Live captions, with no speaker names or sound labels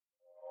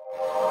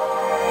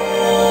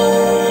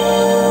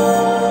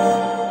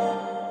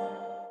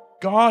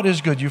God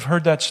is good. You've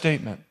heard that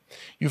statement.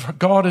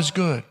 God is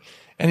good,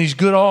 and He's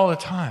good all the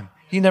time.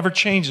 He never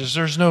changes.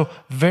 There's no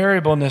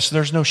variableness.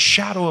 There's no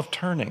shadow of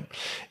turning.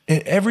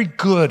 Every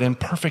good and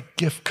perfect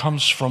gift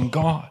comes from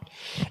God.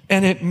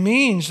 And it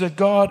means that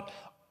God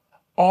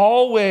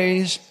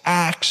always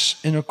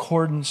acts in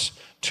accordance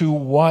to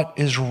what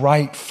is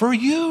right for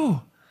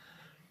you.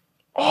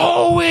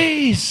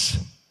 Always.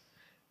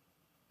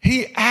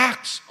 He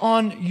acts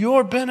on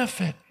your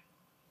benefit.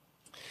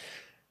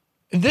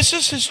 And this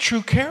is His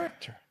true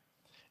character.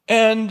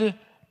 And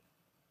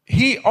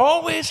He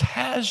always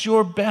has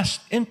your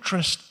best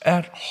interest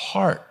at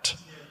heart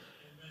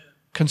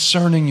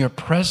concerning your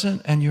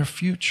present and your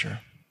future.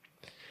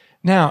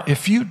 Now,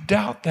 if you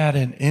doubt that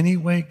in any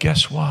way,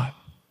 guess what?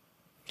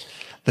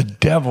 The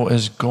devil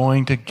is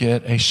going to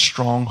get a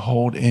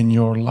stronghold in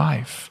your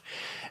life.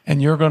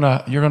 And you're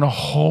gonna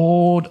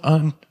hold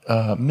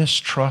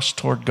mistrust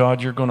toward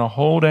God. You're gonna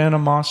hold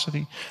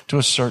animosity to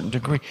a certain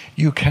degree.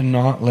 You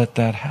cannot let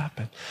that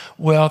happen.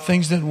 Well,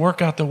 things didn't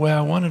work out the way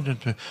I wanted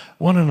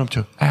them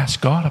to.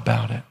 Ask God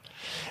about it.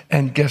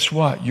 And guess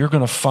what? You're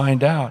going to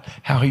find out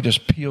how He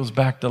just peels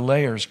back the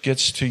layers,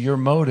 gets to your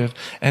motive,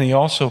 and He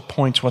also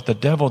points what the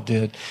devil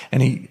did,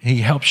 and he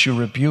helps you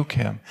rebuke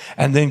him,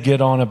 and then get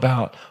on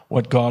about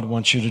what God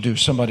wants you to do.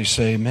 Somebody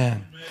say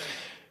amen.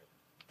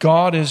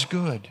 God is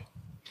good.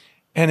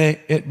 And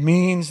it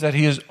means that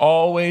He is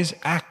always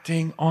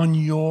acting on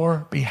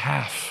your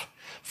behalf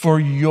for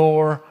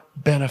your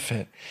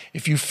benefit.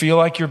 If you feel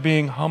like you're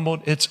being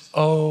humbled, it's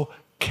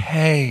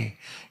okay.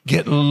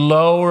 Get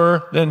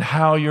lower than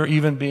how you're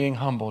even being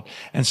humbled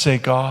and say,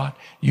 God,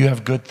 you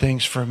have good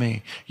things for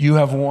me. You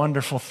have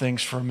wonderful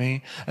things for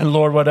me. And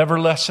Lord, whatever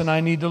lesson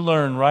I need to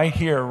learn right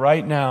here,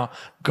 right now,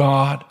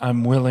 God,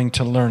 I'm willing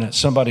to learn it.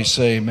 Somebody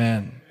say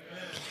amen.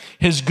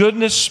 His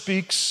goodness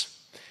speaks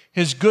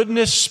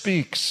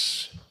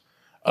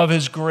of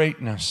His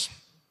greatness.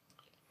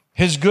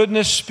 His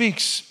goodness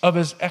speaks of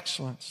His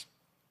excellence.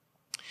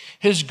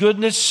 His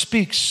goodness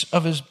speaks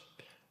of His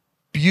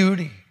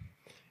beauty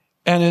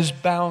and His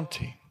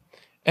bounty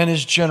and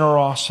His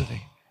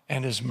generosity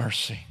and His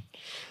mercy.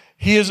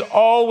 He is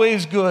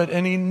always good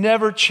and He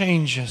never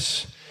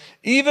changes.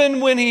 Even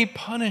when He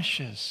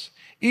punishes,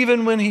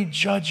 even when He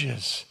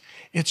judges,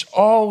 it's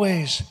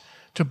always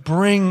to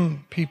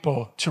bring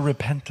people to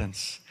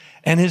repentance.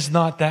 And is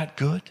not that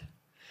good?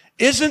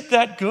 Isn't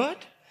that good?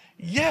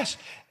 Yes.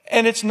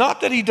 And it's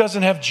not that He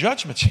doesn't have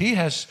judgments. He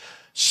has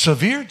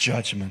severe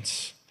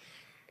judgments.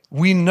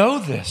 We know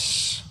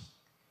this.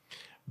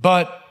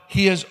 But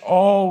He is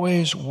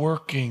always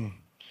working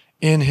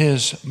in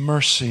His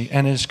mercy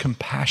and His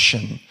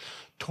compassion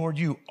toward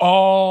you.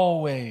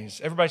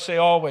 Always. Everybody say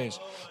always.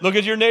 Look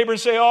at your neighbor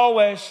and say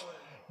always.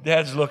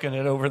 Dad's looking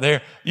at over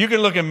there. You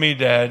can look at me,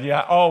 Dad.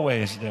 Yeah,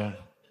 always, Dad.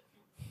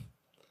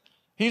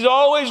 He's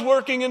always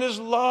working in His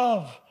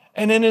love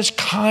and in His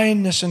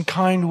kindness and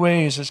kind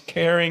ways, His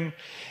caring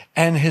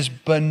and His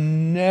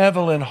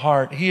benevolent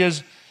heart.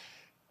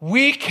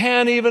 We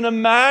can't even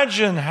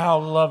imagine how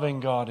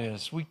loving God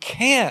is. We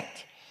can't.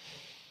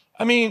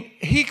 I mean,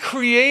 He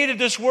created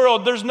this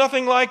world. There's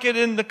nothing like it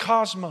in the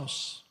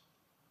cosmos.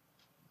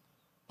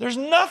 There's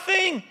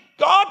nothing.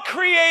 God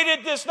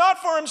created this not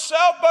for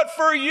Himself, but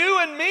for you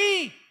and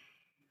me.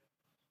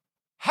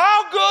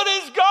 How good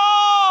is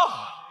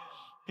God?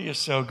 He is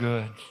so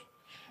good.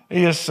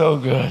 He is so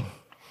good.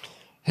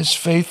 His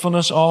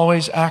faithfulness,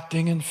 always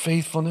acting in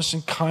faithfulness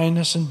and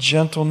kindness and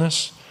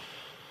gentleness.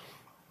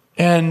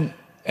 And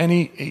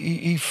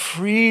he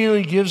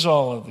freely gives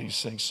all of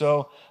these things.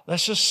 So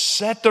let's just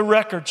set the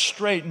record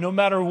straight. No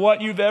matter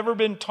what you've ever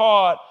been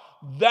taught,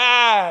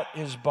 that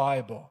is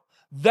Bible.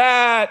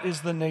 That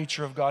is the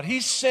nature of God. He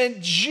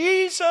sent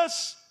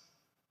Jesus.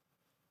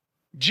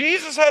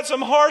 Jesus had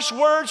some harsh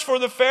words for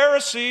the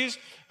Pharisees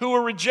who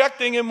were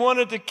rejecting Him,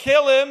 wanted to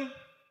kill Him.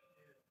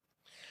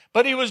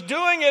 But He was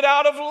doing it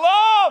out of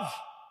love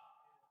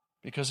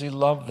because He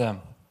loved them.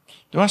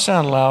 Do I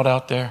sound loud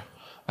out there?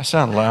 I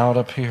sound loud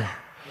up here.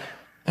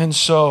 And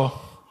so,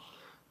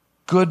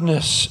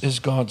 goodness is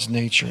God's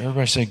nature.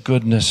 Everybody say,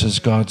 goodness is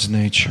God's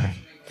nature.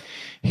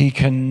 He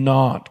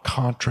cannot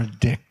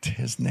contradict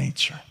His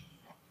nature.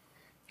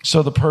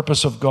 So the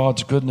purpose of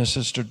God's goodness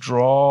is to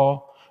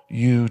draw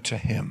you to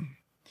Him.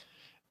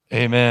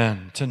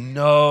 Amen. To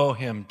know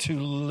Him, to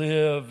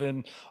live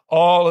in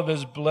all of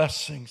His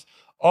blessings,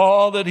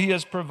 all that He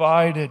has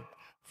provided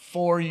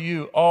for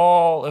you,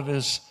 all of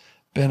His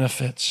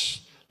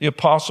benefits. The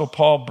Apostle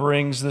Paul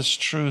brings this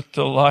truth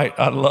to light.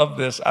 I love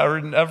this. I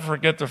would never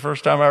forget the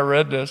first time I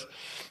read this.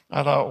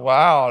 I thought,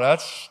 wow,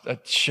 that's a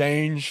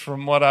change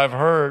from what I've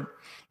heard.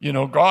 You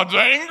know, God's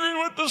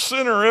angry with the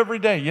sinner every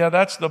day. Yeah,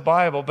 that's the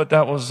Bible, but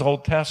that was the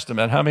Old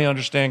Testament. How many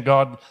understand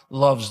God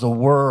loves the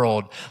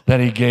world that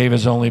He gave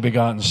His only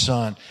begotten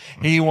Son?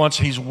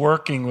 He's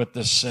working with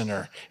the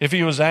sinner. If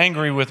He was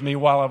angry with me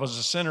while I was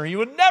a sinner, He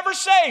would never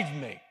save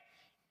me.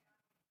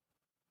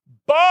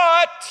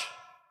 But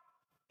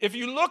if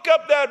you look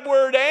up that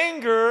word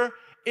anger,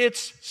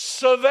 it's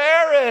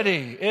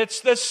severity. It's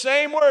the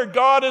same word.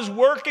 God is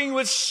working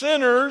with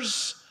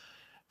sinners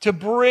to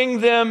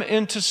bring them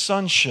into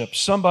sonship.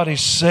 Somebody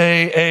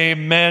say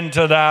amen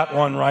to that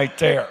one right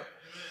there.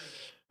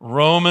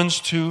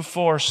 Romans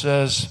 2:4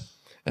 says,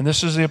 and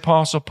this is the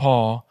Apostle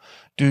Paul,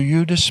 do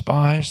you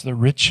despise the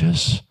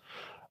riches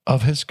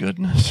of his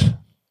goodness?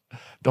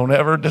 Don't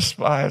ever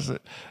despise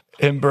it.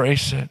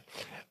 Embrace it.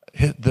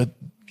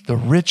 The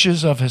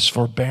riches of his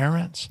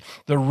forbearance,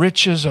 the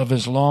riches of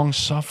his long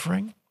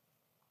suffering.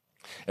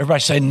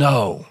 Everybody say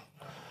no.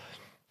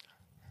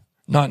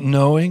 Not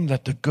knowing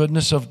that the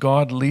goodness of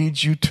God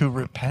leads you to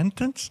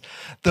repentance.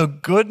 The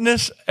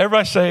goodness,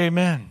 everybody say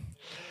amen.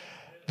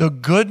 The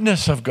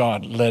goodness of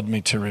God led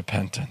me to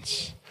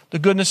repentance. The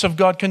goodness of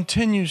God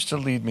continues to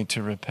lead me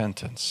to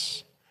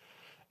repentance.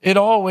 It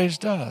always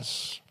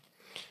does.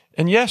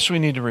 And yes, we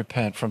need to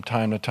repent from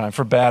time to time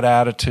for bad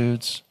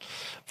attitudes,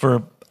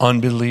 for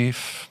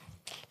unbelief,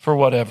 for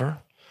whatever.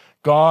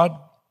 God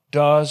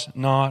does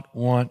not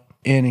want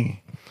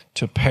any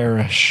to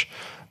perish,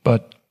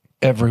 but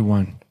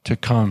everyone to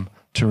come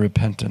to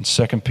repentance.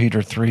 2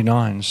 Peter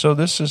 3:9. So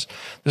this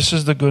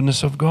is the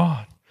goodness of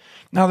God.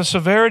 Now the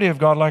severity of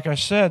God, like I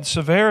said,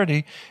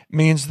 severity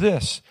means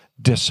this,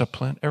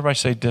 discipline. Everybody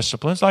say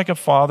discipline. It's like a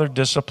father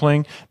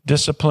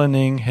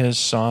disciplining his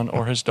son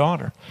or his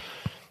daughter.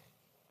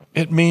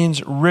 It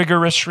means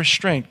rigorous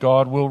restraint.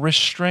 God will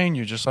restrain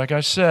you, just like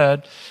I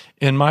said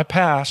in my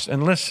past.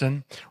 And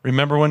listen,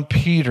 remember when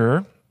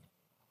Peter,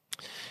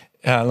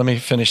 let me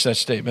finish that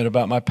statement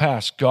about my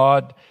past.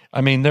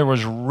 There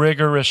was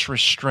rigorous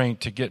restraint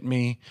to get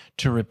me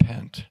to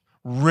repent.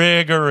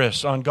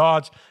 Rigorous. On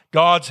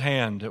God's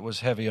hand, it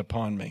was heavy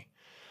upon me.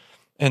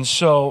 And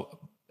so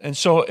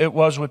it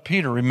was with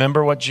Peter.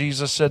 Remember what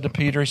Jesus said to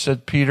Peter? He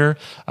said, Peter,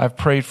 I've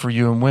prayed for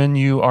you, and when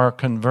you are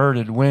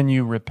converted, when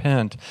you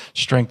repent,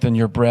 strengthen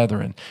your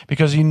brethren.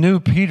 Because he knew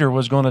Peter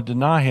was going to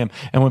deny him.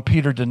 And when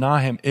Peter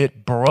denied him,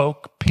 it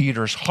broke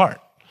Peter's heart.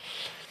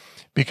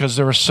 Because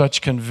there was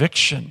such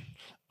conviction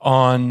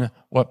on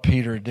what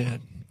Peter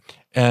did.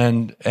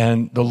 And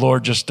the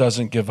Lord just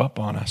doesn't give up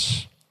on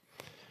us.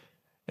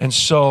 And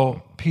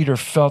so Peter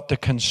felt the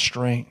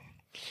constraint.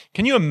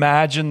 Can you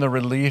imagine the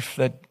relief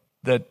that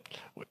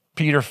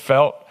Peter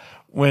felt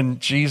when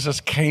Jesus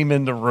came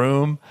in the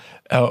room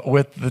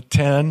with the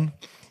 10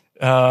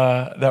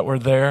 that were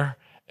there,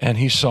 and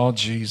he saw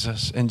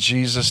Jesus, and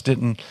Jesus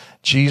didn't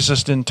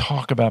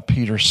talk about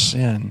Peter's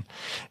sin.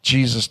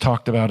 Jesus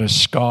talked about his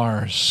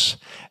scars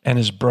and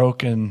his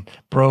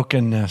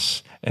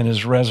brokenness and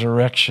his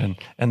resurrection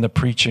and the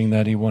preaching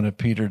that he wanted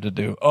Peter to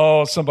do.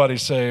 Oh, somebody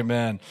say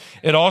amen.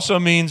 It also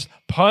means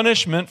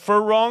punishment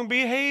for wrong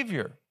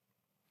behavior.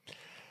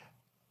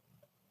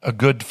 A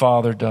good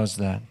father does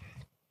that.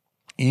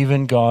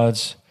 Even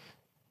God's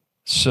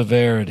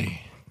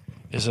severity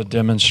is a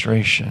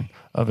demonstration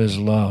of his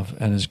love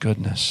and his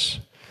goodness.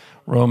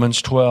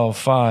 Romans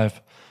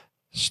 12:5,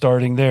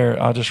 starting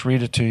there, I'll just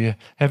read it to you.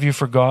 Have you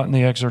forgotten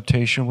the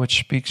exhortation which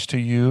speaks to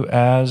you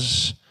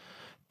as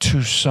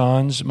to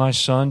sons? My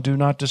son, do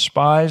not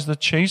despise the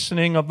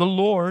chastening of the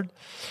Lord,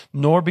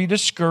 nor be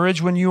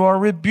discouraged when you are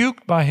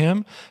rebuked by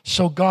him.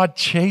 So God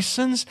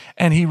chastens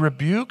and he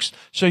rebukes.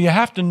 So you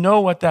have to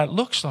know what that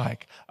looks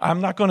like. I'm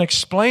not going to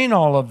explain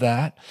all of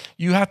that.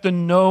 You have to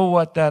know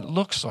what that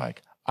looks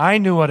like. I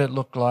knew what it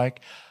looked like.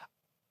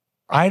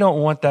 I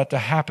don't want that to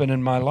happen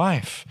in my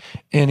life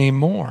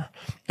anymore.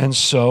 And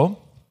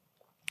so,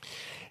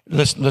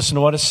 listen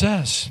to what it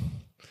says.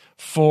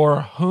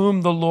 For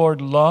whom the Lord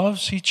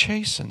loves, he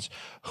chastens.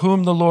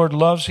 Whom the Lord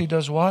loves, he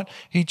does what?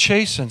 He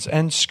chastens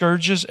and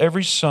scourges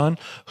every son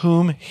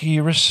whom he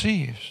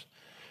receives.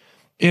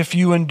 If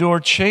you endure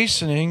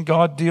chastening,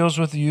 God deals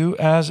with you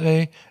as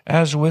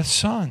with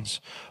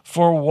sons.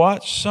 For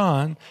what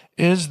son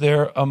is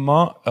there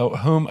among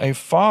whom a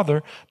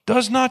father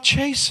does not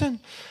chasten?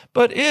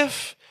 But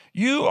if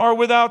you are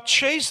without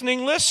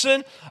chastening,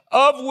 listen,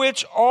 of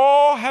which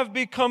all have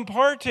become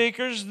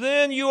partakers,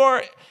 then you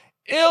are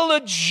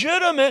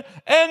illegitimate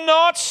and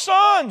not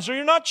sons, or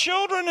you're not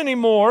children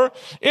anymore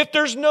if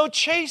there's no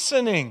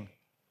chastening.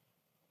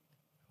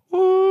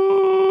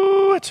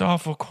 Ooh, it's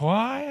awful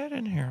quiet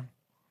in here.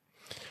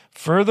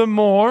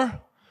 Furthermore,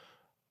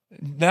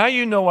 now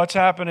you know what's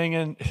happening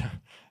in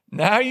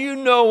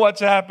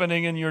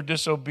your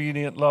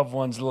disobedient loved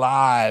ones'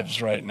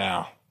 lives right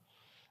now.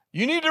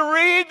 You need to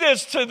read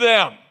this to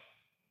them.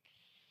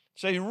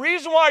 Say, the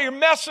reason why you're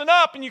messing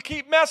up and you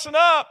keep messing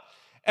up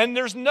and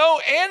there's no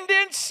end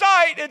in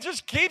sight, it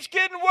just keeps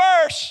getting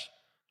worse.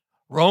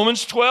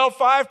 Romans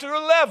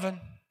 12:5-11.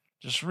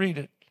 Just read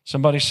it.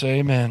 Somebody say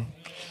amen.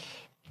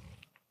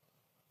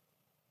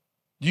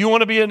 Do you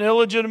want to be an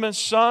illegitimate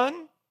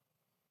son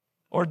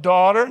or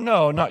daughter?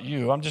 No, not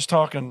you. I'm just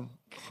talking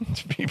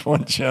to people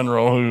in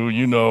general who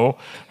you know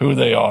who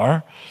they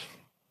are.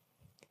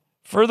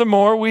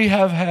 Furthermore, we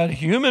have had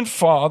human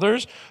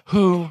fathers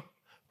who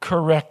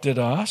corrected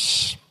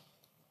us,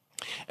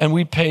 and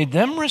we paid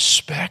them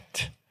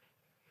respect.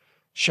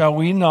 Shall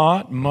we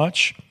not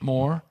much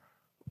more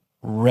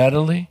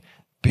readily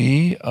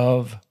be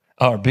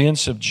in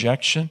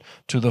subjection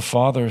to the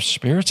Father of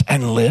spirits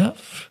and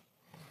live?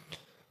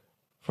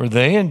 For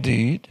they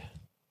indeed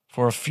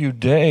for a few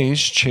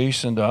days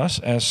chastened us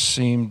as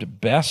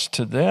seemed best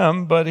to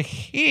them, but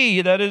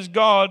he, that is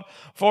God,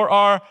 for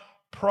our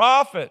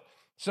profit.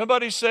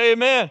 Somebody say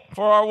amen.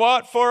 For our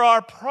what? For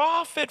our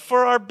profit,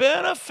 for our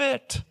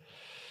benefit.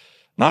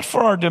 Not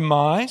for our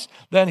demise,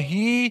 that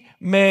we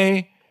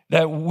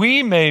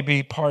may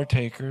be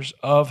partakers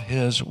of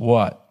his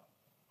what?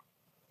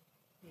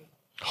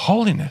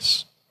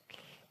 Holiness.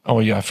 Oh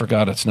yeah, I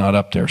forgot it's not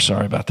up there.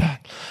 Sorry about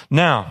that.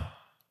 Now,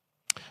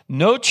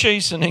 no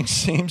chastening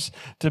seems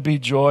to be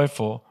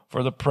joyful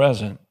for the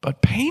present,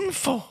 but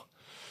painful.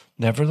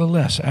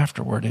 Nevertheless,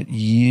 afterward, it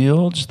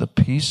yields the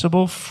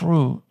peaceable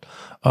fruit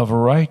of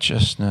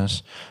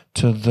righteousness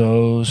to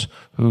those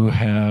who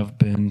have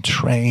been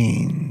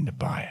trained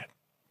by it.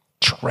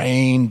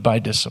 Trained by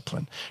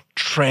discipline.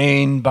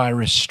 Trained by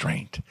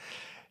restraint.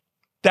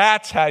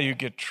 That's how you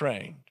get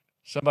trained.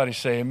 Somebody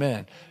say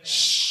amen.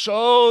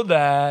 So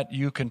that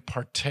you can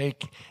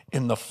partake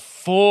in the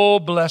full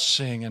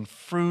blessing and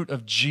fruit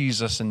of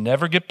Jesus and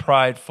never get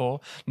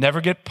prideful,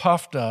 never get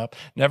puffed up,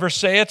 never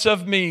say it's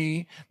of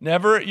me,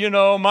 never,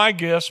 my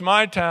gifts,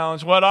 my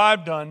talents, what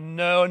I've done.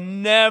 No,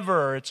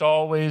 never. It's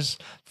always,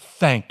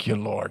 thank you,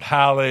 Lord.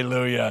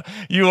 Hallelujah.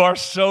 You are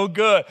so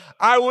good.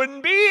 I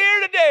wouldn't be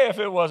here today if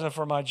it wasn't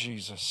for my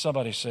Jesus.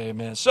 Somebody say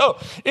amen. So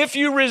if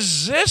you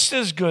resist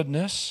his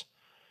goodness,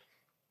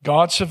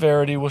 God's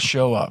severity will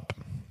show up.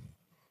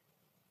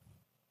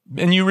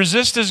 And you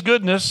resist his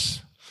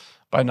goodness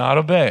by not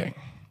obeying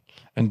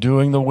and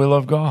doing the will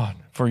of God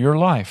for your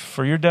life,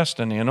 for your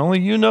destiny. And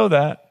only you know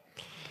that.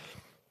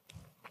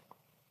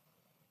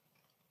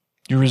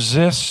 You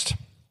resist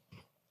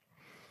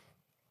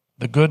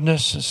the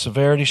goodness, his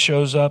severity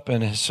shows up,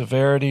 and his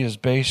severity is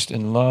based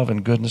in love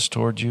and goodness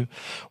towards you.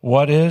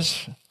 What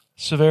is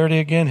severity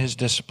again? His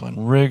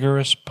discipline,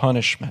 rigorous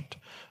punishment,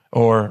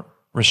 or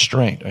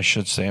restraint, I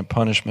should say, and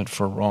punishment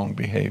for wrong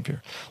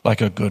behavior, like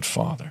a good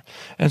father.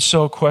 And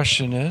so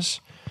question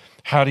is,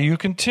 how do you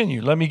continue?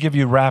 Let me give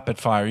you rapid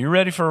fire. You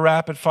ready for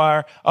rapid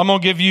fire? I'm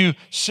going to give you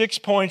 6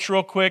 points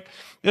real quick.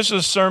 This is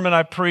a sermon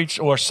I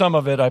preached, or some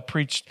of it I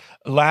preached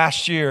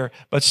last year,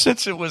 but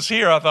since it was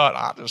here, I thought,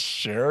 I'll just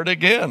share it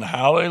again.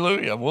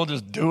 Hallelujah. We'll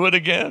just do it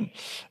again.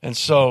 And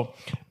so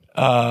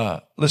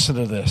listen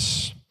to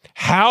this.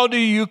 How do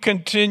you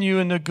continue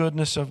in the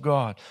goodness of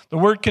God? The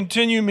word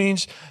continue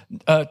means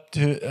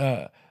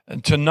to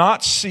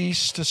not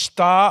cease, to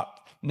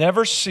stop,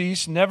 never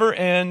cease, never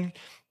end,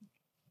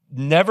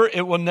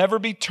 it will never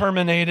be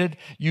terminated.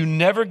 You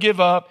never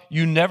give up.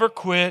 You never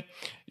quit.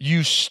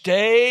 You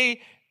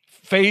stay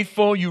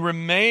faithful. You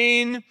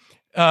remain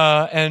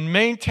and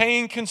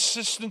maintain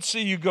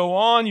consistency. You go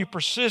on, you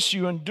persist,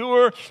 you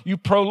endure, you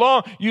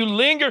prolong, you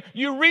linger,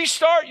 you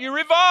restart, you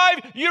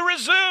revive, you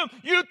resume,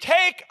 you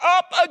take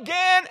up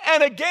again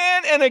and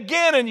again and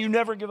again, and you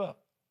never give up.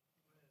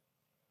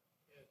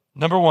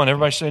 Number one,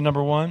 everybody say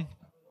number one.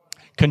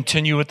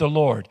 Continue with the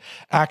Lord.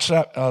 Acts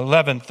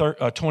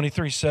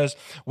 11:23 says,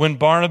 when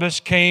Barnabas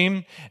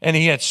came and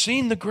he had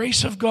seen the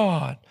grace of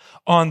God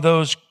on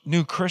those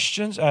new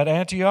Christians at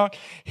Antioch,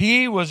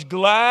 he was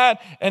glad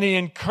and he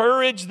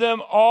encouraged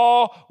them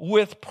all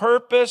with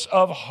purpose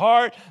of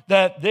heart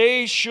that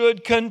they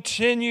should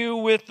continue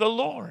with the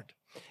Lord.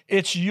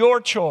 It's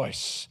your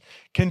choice.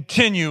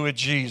 Continue with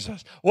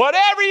Jesus.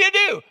 Whatever you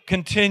do,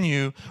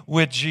 continue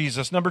with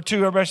Jesus. Number two,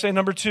 everybody say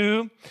number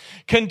two.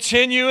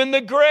 Continue in the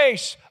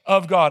grace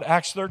of God.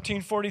 Acts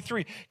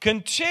 13:43.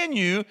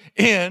 Continue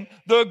in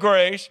the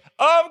grace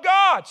of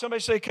God.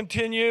 Somebody say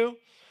continue.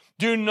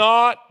 Do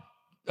not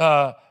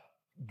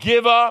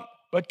give up,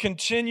 but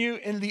continue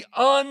in the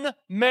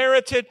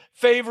unmerited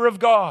favor of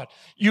God.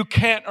 You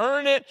can't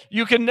earn it.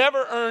 You can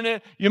never earn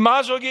it. You might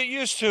as well get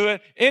used to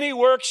it. Any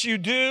works you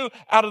do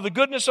out of the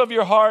goodness of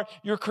your heart,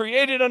 you're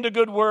created unto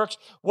good works.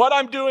 What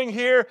I'm doing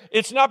here,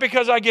 it's not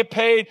because I get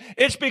paid.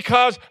 It's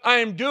because I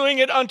am doing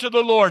it unto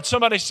the Lord.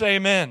 Somebody say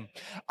amen.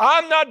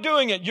 I'm not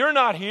doing it. You're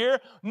not here.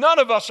 None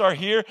of us are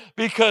here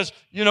because,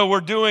 we're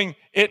doing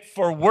it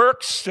for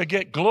works to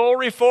get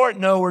glory for it.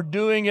 No, we're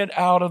doing it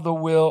out of the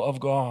will of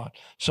God.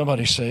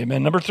 Somebody say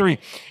amen. Number three,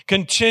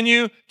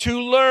 continue to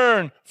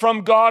learn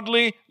from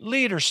godly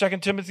leaders. 2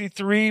 Timothy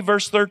 3,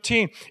 verse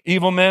 13.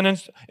 Evil men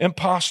and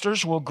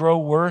impostors will grow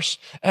worse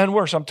and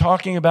worse. I'm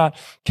talking about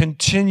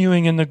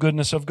continuing in the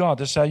goodness of God.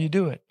 This is how you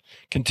do it.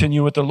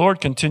 Continue with the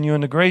Lord, continue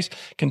in the grace,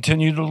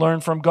 continue to learn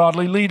from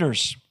godly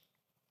leaders.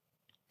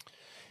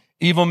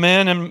 Evil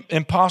men and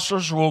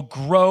impostors will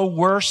grow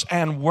worse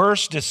and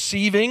worse,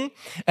 deceiving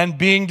and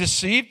being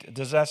deceived.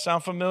 Does that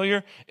sound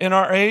familiar in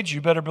our age?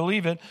 You better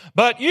believe it.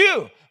 But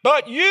you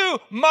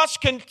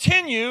must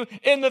continue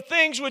in the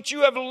things which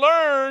you have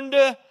learned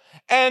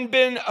and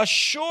been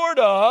assured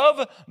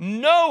of,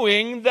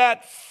 knowing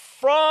that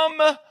from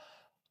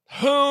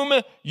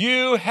whom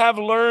you have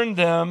learned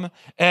them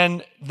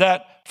and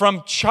that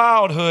from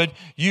childhood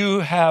you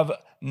have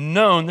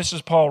known, this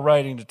is Paul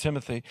writing to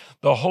Timothy,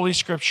 the Holy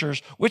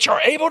Scriptures, which are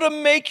able to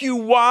make you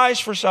wise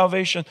for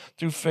salvation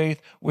through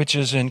faith, which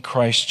is in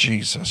Christ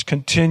Jesus.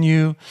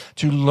 Continue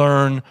to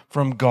learn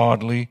from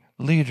godly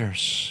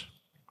leaders.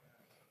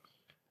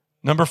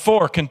 Number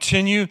 4,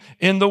 continue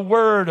in the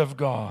Word of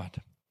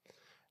God.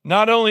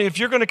 Not only, if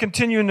you're going to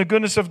continue in the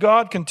goodness of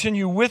God,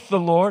 continue with the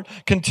Lord,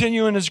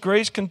 continue in His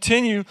grace,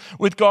 continue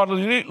with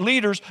godly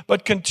leaders,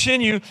 but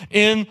continue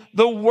in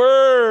the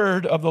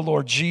Word of the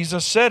Lord.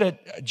 Jesus said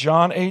it,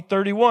 John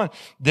 8:31.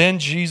 Then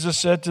Jesus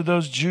said to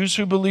those Jews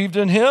who believed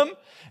in Him,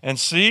 and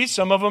see,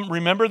 some of them,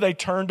 remember, they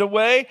turned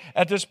away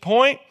at this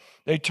point.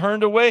 They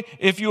turned away.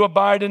 If you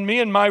abide in me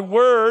and my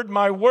word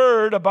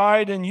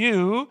abide in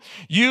you,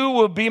 you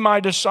will be my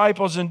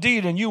disciples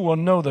indeed, and you will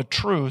know the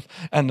truth,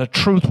 and the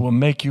truth will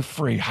make you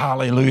free.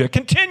 Hallelujah.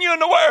 Continue in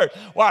the word.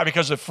 Why?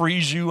 Because it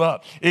frees you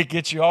up. It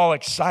gets you all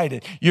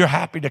excited. You're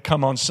happy to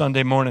come on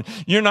Sunday morning.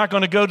 You're not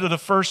going to go to the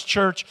First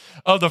Church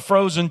of the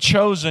Frozen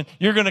Chosen.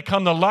 You're going to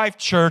come to Life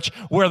Church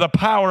where the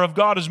power of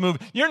God is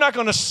moving. You're not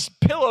going to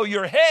pillow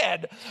your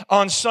head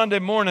on Sunday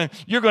morning.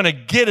 You're going to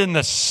get in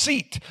the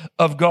seat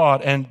of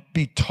God and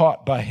be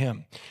taught by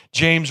Him.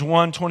 James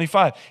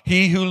 1:25.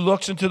 He who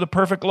looks into the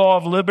perfect law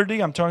of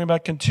liberty, I'm talking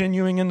about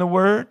continuing in the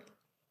Word,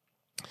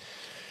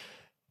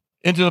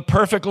 into the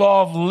perfect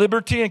law of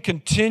liberty and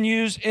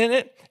continues in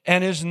it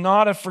and is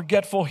not a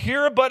forgetful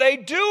hearer, but a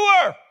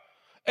doer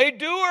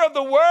of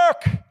the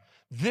work.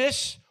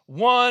 This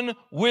one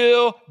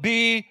will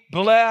be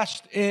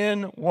blessed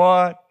in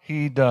what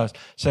he does.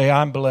 Say,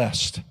 I'm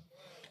blessed.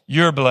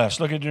 You're blessed.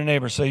 Look at your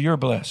neighbor. Say, you're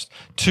blessed.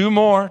 Two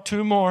more.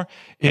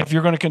 If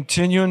you're going to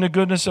continue in the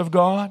goodness of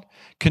God,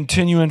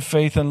 continue in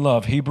faith and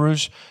love.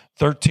 Hebrews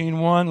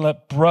 13:1,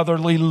 let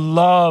brotherly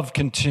love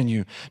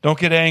continue. Don't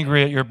get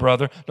angry at your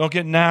brother. Don't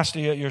get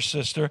nasty at your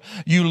sister.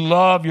 You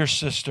love your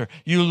sister.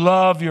 You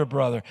love your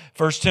brother.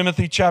 1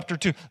 Timothy chapter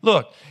 2.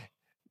 Look,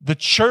 the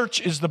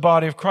church is the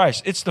body of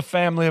Christ. It's the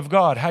family of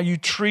God. How you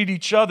treat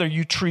each other,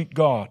 you treat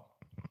God.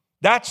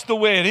 That's the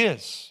way it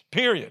is,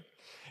 period.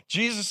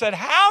 Jesus said,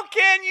 how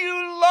can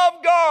you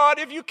love God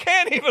if you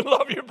can't even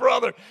love your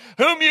brother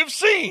whom you've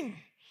seen?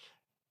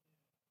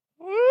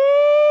 Woo!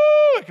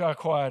 It got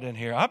quiet in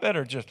here. I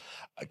better just,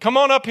 come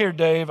on up here,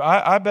 Dave.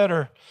 I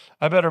better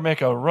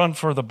make a run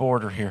for the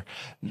border here.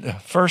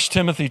 1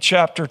 Timothy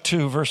chapter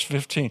 2, verse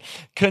 15.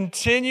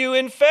 Continue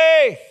in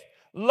faith,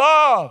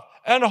 love,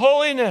 and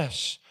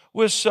holiness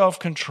with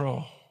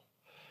self-control.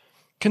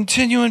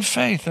 Continue in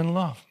faith and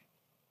love.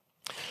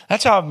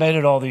 That's how I've made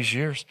it all these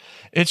years.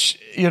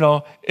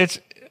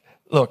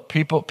 Look,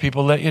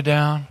 people let you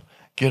down.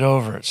 Get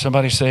over it.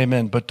 Somebody say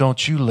amen. But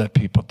don't you let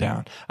people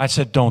down. I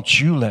said, don't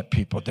you let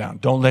people down.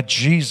 Don't let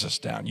Jesus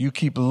down. You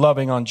keep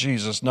loving on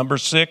Jesus. Number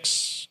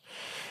 6,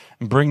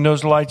 and bring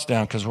those lights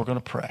down because we're going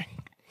to pray.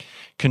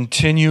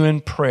 Continue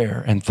in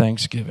prayer and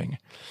thanksgiving.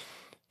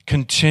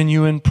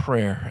 Continue in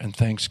prayer and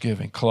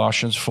thanksgiving.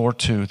 Colossians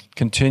 4:2.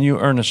 Continue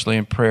earnestly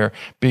in prayer,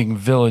 being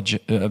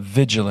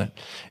vigilant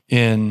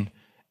in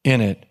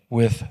it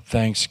with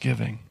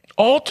thanksgiving.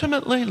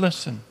 Ultimately,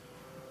 listen,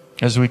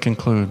 as we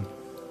conclude,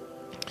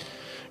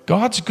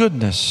 God's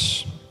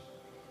goodness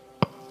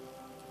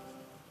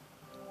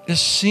is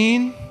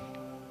seen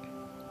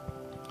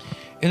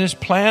in His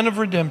plan of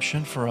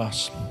redemption for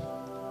us.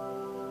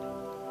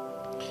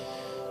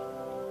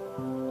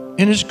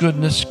 In His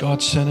goodness,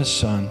 God sent His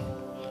Son.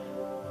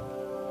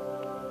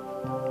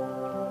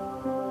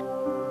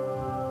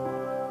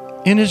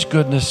 In His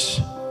goodness,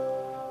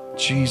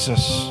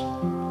 Jesus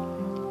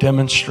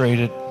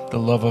demonstrated the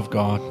love of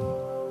God.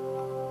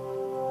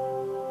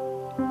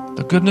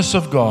 The goodness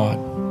of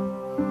God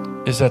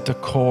is at the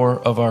core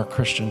of our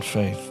Christian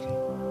faith.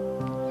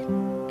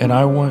 And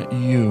I want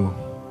you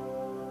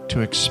to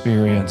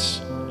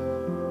experience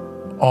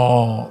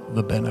all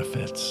the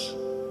benefits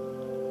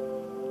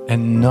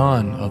and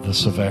none of the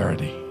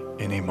severity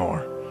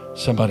anymore.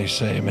 Somebody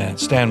say amen.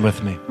 Stand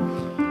with me.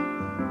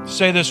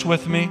 Say this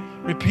with me.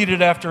 Repeat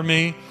it after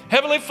me.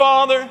 Heavenly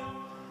Father,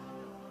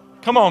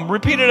 come on,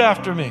 repeat it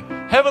after me.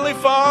 Heavenly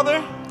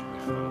Father,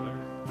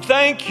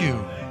 thank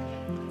you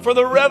for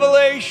the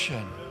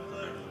revelation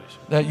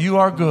that you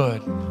are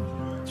good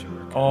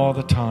all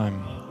the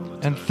time.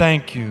 And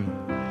thank you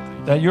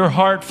that your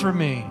heart for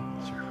me,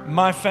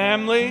 my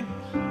family,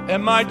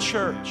 and my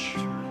church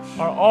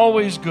are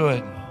always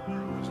good.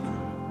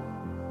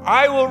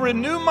 I will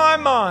renew my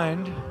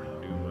mind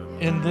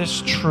in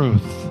this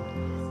truth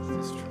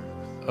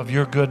of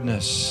your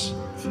goodness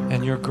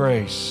and your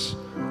grace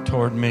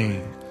toward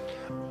me.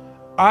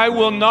 I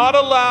will not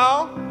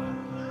allow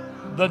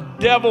the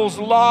devil's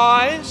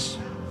lies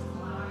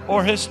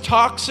or his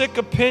toxic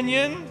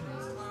opinion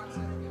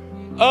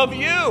of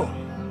you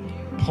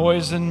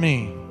poison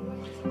me.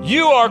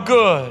 You are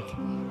good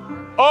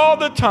all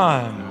the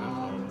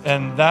time,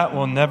 and that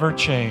will never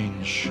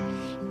change.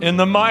 In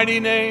the mighty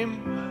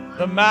name,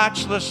 the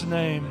matchless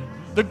name,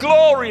 the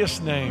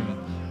glorious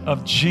name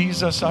of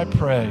Jesus, I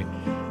pray.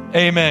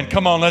 Amen.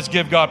 Come on, let's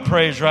give God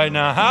praise right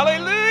now.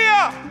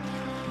 Hallelujah.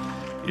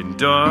 In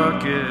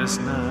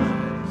darkest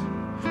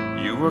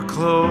night, you were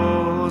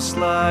close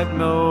like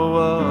no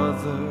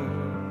other.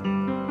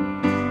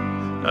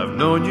 I've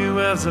known you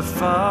as a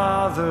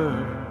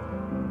father.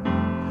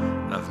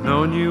 I've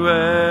known you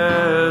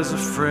as a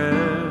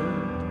friend.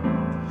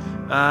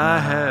 I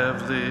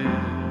have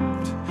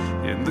lived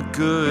the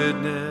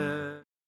goodness